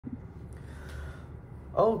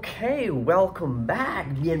Okay, welcome back.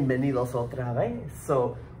 Bienvenidos otra vez.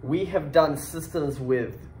 So we have done systems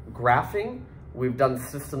with graphing. We've done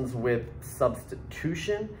systems with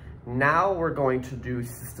substitution. Now we're going to do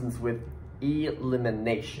systems with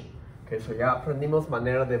elimination. Okay, so ya aprendimos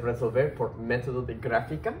manera de resolver por método de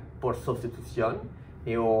gráfica, por sustitución.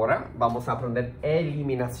 Y ahora vamos a aprender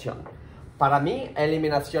eliminación. Para mí,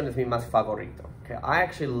 eliminación es mi más favorito. Okay, I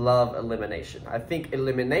actually love elimination. I think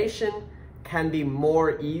elimination can be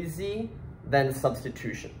more easy than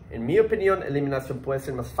substitution. En mi opinión, eliminación puede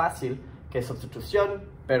ser más fácil que sustitución,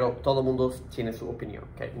 pero todo mundo tiene su opinión.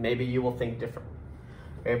 Okay? Maybe you will think different.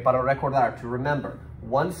 Okay? Para recordar, to remember,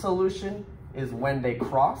 one solution is when they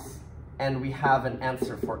cross and we have an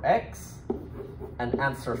answer for x, an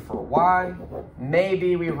answer for y.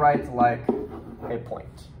 Maybe we write like a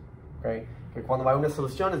point. Okay? Que cuando hay una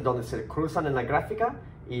solución es donde se cruzan en la gráfica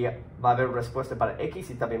y va a haber respuesta para X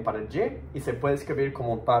y también para Y, y se puede escribir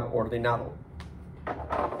como un par ordenado.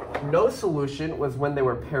 No solution was when they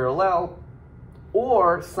were parallel,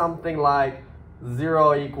 or something like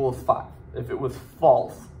 0 equals 5. If it was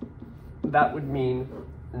false, that would mean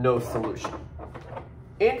no solution.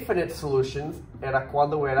 Infinite solutions era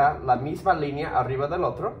cuando era la misma línea arriba del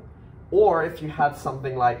otro, or if you had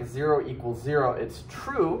something like 0 equals 0, it's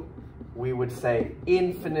true, we would say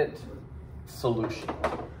infinite solution.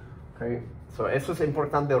 Okay? So eso es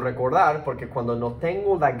importante recordar porque cuando no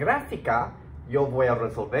tengo la gráfica, yo voy a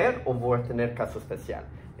resolver o voy a tener caso especial.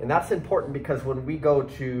 And that's important because when we go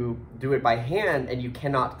to do it by hand and you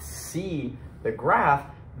cannot see the graph,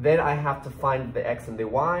 then I have to find the x and the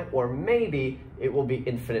y, or maybe it will be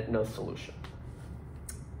infinite no solution.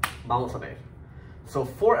 Vamos a ver. So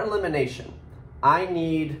for elimination, I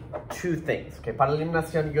need two things. Okay? Para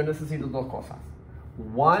eliminación yo necesito dos cosas.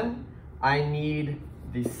 One, I need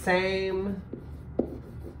the same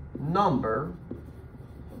number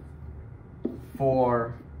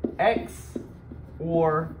for x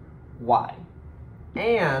or y.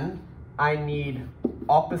 And I need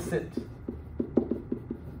opposite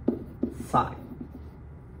sign.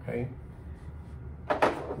 Okay?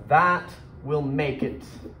 That will make it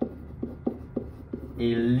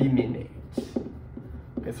eliminate.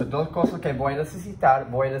 Okay, so dos cosas que voy a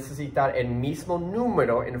necesitar el mismo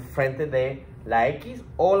número en frente de la X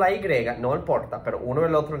o la Y, no importa, pero uno y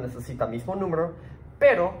el otro necesita el mismo número,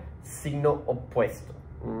 pero signo opuesto.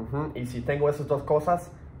 Y si tengo esas dos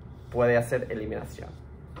cosas, puede hacer eliminación.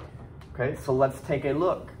 Okay, so let's take a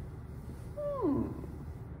look.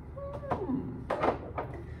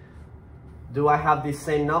 Do I have the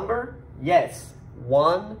same number? Yes,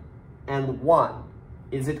 1 and 1.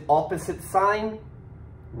 Is it opposite sign?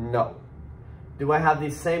 No. Do I have the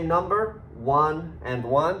same number? 1 and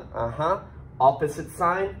 1. Opposite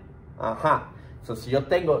sign. So si yo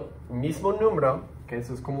tengo mismo número, que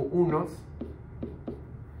eso es como unos,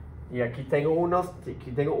 y aquí tengo unos,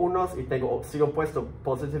 y tengo signo opuesto,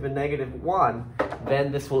 positive and negative 1,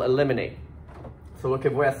 then this will eliminate. So lo que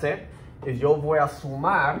voy a hacer es yo voy a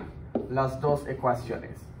sumar las dos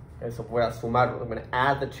ecuaciones. Okay, so voy a sumar, I'm going to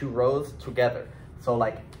add the two rows together. So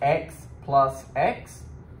like x plus x,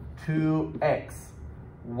 2x.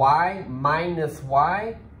 Y minus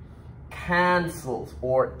y cancels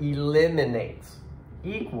or eliminates,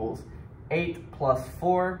 equals 8 plus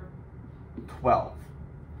 4, 12.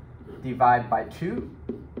 Divide by 2,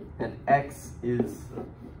 and x is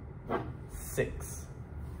 6.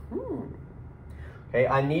 Okay,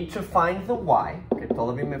 I need to find the y, que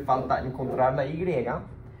todavía me falta encontrar la y,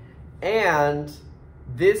 and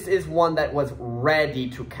this is one that was ready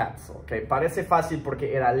to cancel. Okay, parece fácil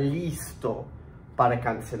porque era listo para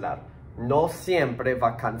cancelar. No siempre va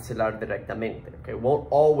a cancelar directamente. Okay, won't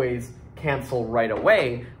always cancel right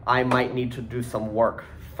away. I might need to do some work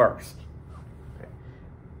first. Okay.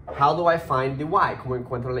 How do I find the y? ¿Cómo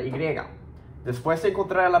encuentro la y? Después de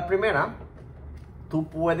encontrar la primera, tú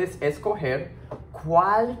puedes escoger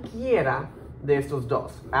cualquiera de estos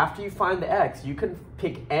dos. After you find the x, you can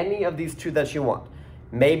pick any of these two that you want.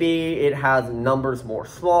 Maybe it has numbers more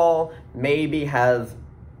small, maybe has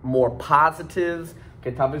more positives,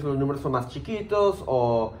 que tal vez los números son más chiquitos,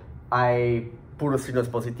 o hay puros signos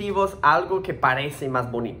positivos, algo que parece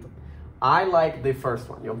más bonito. I like the first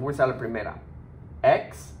one. Yo voy a usar la primera.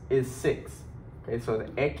 X is 6. Okay, so the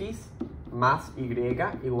x más y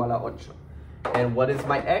igual a 8. And what is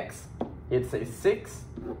my x? It's a 6,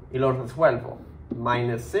 y lo resuelvo.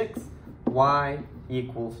 Minus 6, y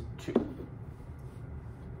equals 2.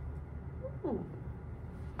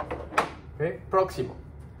 Okay, próximo.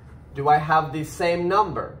 Do I have the same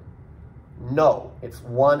number? No, it's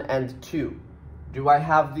 1 and 2. Do I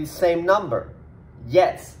have the same number?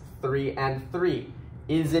 Yes, 3 and 3.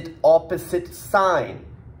 Is it opposite sign?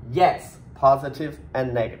 Yes, positive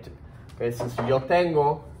and negative. Okay, so si yo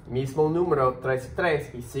tengo mismo número 3 y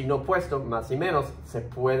 3 y signo opuesto, más y menos, se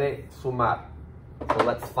puede sumar. So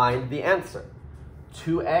let's find the answer.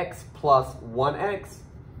 2x plus 1x,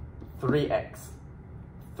 3x.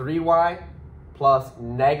 3y plus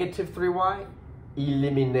negative 3y,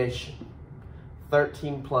 elimination.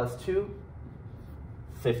 13 plus 2,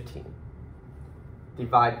 15.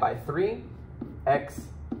 Divide by 3, x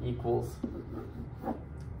equals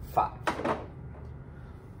 5.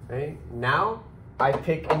 Okay, now I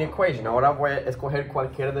pick an equation. Ahora voy a escoger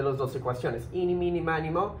cualquiera de las dos ecuaciones. Eeny, meeny, miny,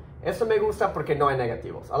 mo. Eso me gusta porque no hay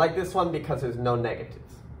negativos. I like this one because there's no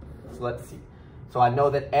negatives. So let's see. So I know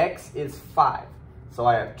that x is 5. So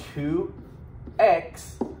I have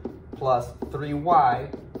 2x plus 3y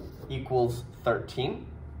equals 13.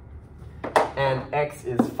 And x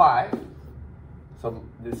is 5. So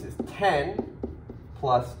this is 10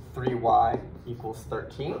 plus 3y equals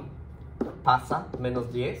 13. Pasa,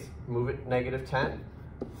 menos 10. Move it, negative 10.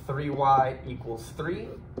 3y equals 3.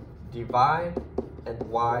 Divide, and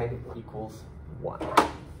y equals 1.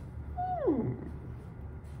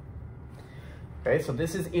 Okay, so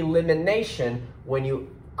this is elimination when you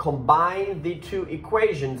combine the two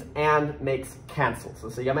equations and makes cancel. So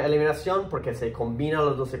se llama eliminación porque se combinan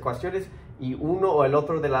las dos ecuaciones y uno o el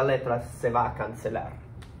otro de las letras se va a cancelar.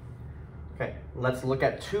 Okay, let's look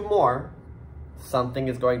at two more. Something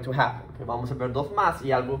is going to happen. Okay, vamos a ver dos más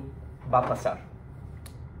y algo va a pasar.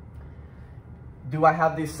 Do I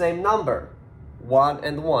have the same number? 1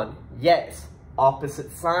 and 1. Yes.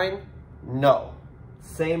 Opposite sign? No.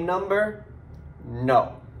 Same number?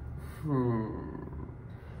 No.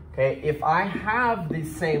 Okay, if I have the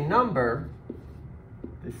same number,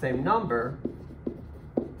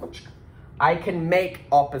 I can make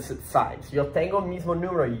opposite signs. Yo tengo el mismo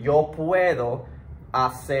número, yo puedo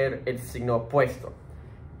hacer el signo opuesto.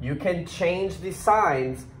 You can change the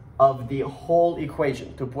signs of the whole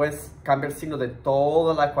equation. Tú puedes cambiar el signo de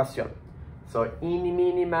toda la ecuación. So, eeny,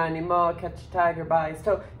 meeny, miny, mo, catch a tiger by his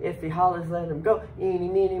toe. If he hollers, let him go. Eeny,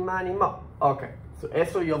 meeny, miny, mo. Okay, so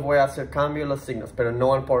eso yo voy a hacer cambio los signos, pero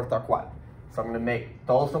no importa cuál. So I'm going to make,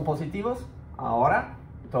 todos son positivos. Ahora,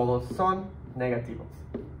 todos son negativos.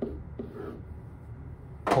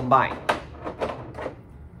 Combine.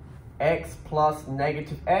 X plus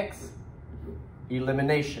negative x,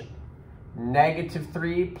 elimination. Negative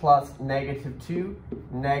 3 plus negative 2,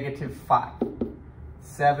 negative 5.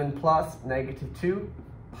 7 plus negative 2,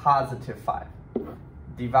 positive 5.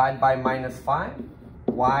 Divide by minus 5,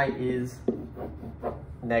 y is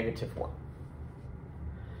negative 1.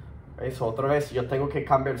 Okay, so otra vez, yo tengo que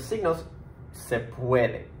cambiar signos, se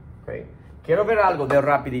puede. Okay? Quiero ver algo de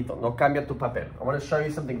rapidito, no cambia tu papel. I want to show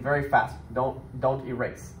you something very fast, don't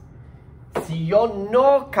erase. Si yo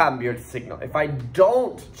no cambio el signo, if I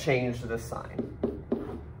don't change the sign,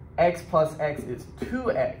 x plus x is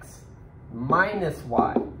 2x minus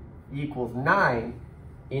y equals 9,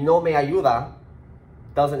 y no me ayuda,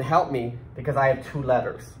 doesn't help me because I have two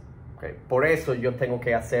letters. Okay? Por eso yo tengo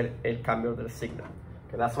que hacer el cambio del signo.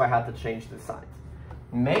 Okay? That's why I had to change the signs.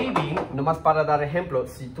 Maybe, nomás para dar ejemplo,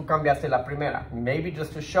 si tú cambiaste la primera, maybe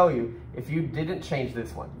just to show you, if you didn't change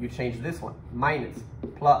this one, you changed this one, minus,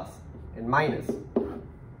 plus, and minus.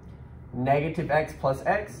 Negative x plus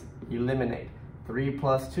x, eliminate. 3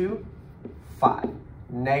 plus 2, 5.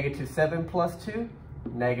 Negative 7 plus 2,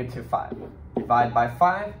 negative 5. Divide by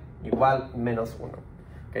 5, igual menos 1.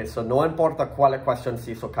 Okay, so no importa cuál ecuación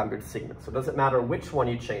se hizo cambio el signo. So it doesn't matter which one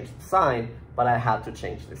you changed the sign, but I had to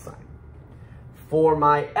change the sign. For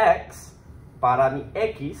my x, para mi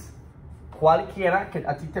x, cualquiera que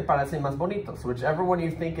a ti te parece más bonito. So whichever one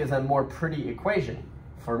you think is a more pretty equation.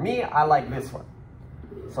 For me, I like this one.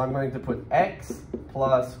 So I'm going to put x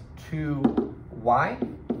plus 2y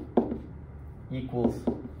equals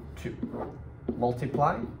 2.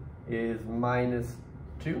 Multiply is minus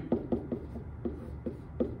 2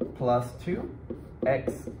 plus 2.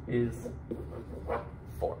 X is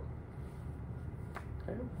 4.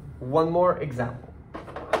 Okay. One more example.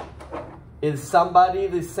 Is somebody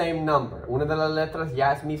the same number? Una de las letras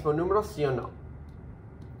ya es mismo número, sí o no?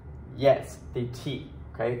 Yes, the t.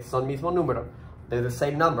 Okay, son mismo número. They're the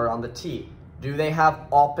same number on the t. Do they have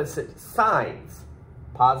opposite signs?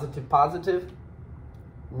 Positive, positive?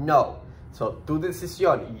 No. So, tu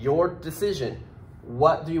decisión, your decision.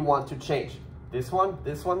 What do you want to change? This one?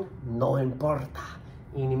 This one? No importa.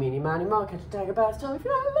 Eeny, meeny, miny, mo, catch a tiger by his toe.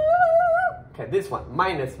 Okay, this one.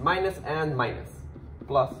 Minus, minus, and minus.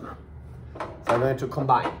 Plus. So I'm going to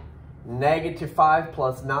combine. Negative 5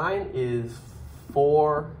 plus 9 is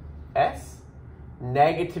 4s.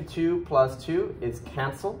 Negative 2 plus 2 is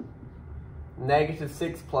cancel. Negative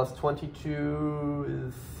 6 plus 22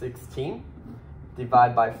 is 16.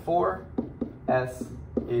 Divide by 4. S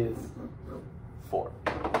is 4.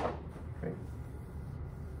 Okay.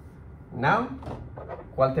 Now,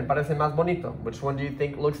 ¿cuál te parece más bonito? Which one do you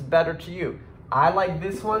think looks better to you? I like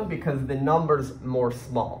this one because the number's more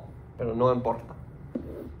small, pero no importa.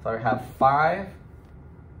 So I have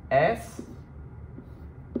 5s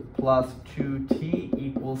plus 2t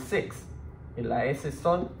equals 6. Y la s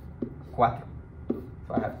son 4.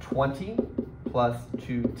 So I have 20 plus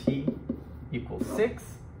 2t equals 6.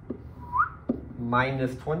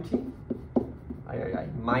 Minus 20.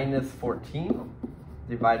 Minus 14.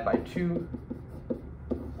 Divide by 2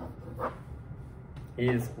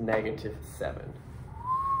 is negative 7.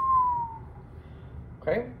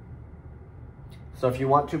 Okay? So if you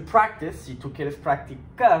want to practice, si tú quieres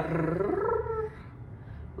practicar,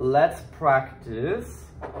 let's practice.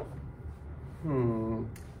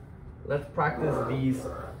 Let's practice these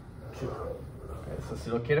two. Okay, so si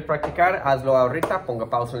lo quieres practicar, hazlo ahorita, ponga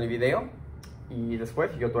pausa en el video y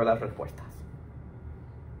después yo doy las respuestas.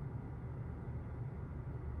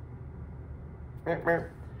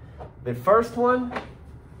 The first one,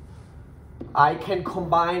 I can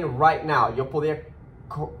combine right now. Yo podía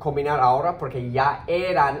combinar ahora porque ya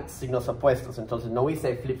eran signos opuestos. Entonces no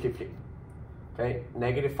hice flip, flip, flip. Okay,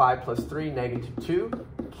 negative 5 plus 3, negative 2.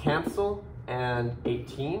 Cancel and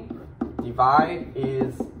 18. Divide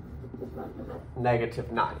is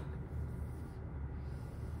negative 9.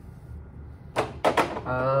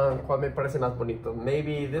 ¿Cuál me parece más bonito?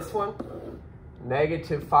 Maybe this one.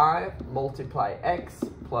 Negative 5 multiply x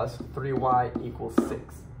plus 3y equals 6.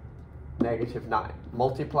 Negative 9.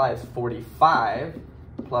 Multiply is 45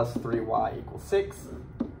 plus 3y equals 6.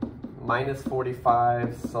 Minus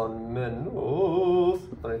 45 son menos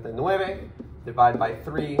 39. Divide by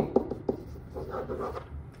 3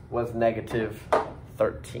 was negative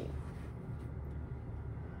 13.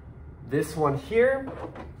 This one here,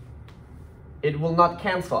 it will not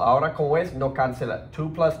cancel. Ahora como es, no cancela. 2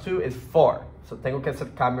 plus 2 is 4. So tengo que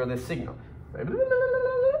hacer cambio de signo.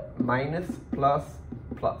 Minus, plus,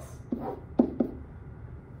 plus.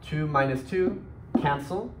 2 minus 2,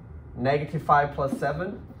 cancel. Negative 5 plus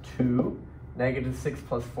 7, 2. Negative 6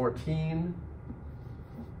 plus 14,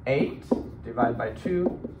 8. Divide by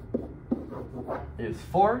 2 is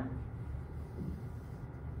 4.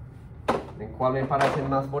 ¿En cuál me parece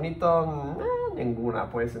más bonito? Ninguna,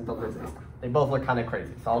 pues entonces esta. They both look kind of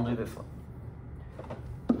crazy, so I'll do this one.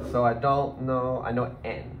 So I don't know, I know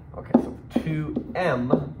n. Okay, so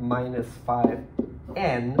 2m minus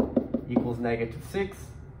 5n equals negative 6,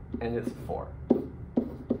 and it's 4.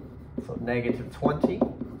 So negative 20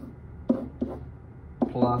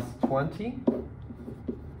 plus 20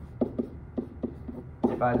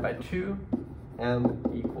 divided by 2, m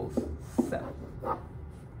equals 7.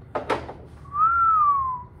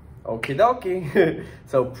 Okie dokie.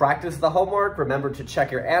 So practice the homework. Remember to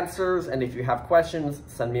check your answers. And if you have questions,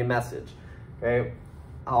 send me a message. Okay.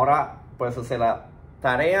 Ahora puedes hacer la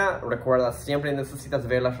tarea. Recuerda, siempre necesitas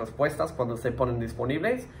ver las respuestas cuando se ponen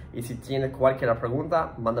disponibles. Y si tienes cualquier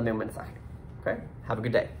pregunta, mándame un mensaje. Okay. Have a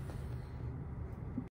good day.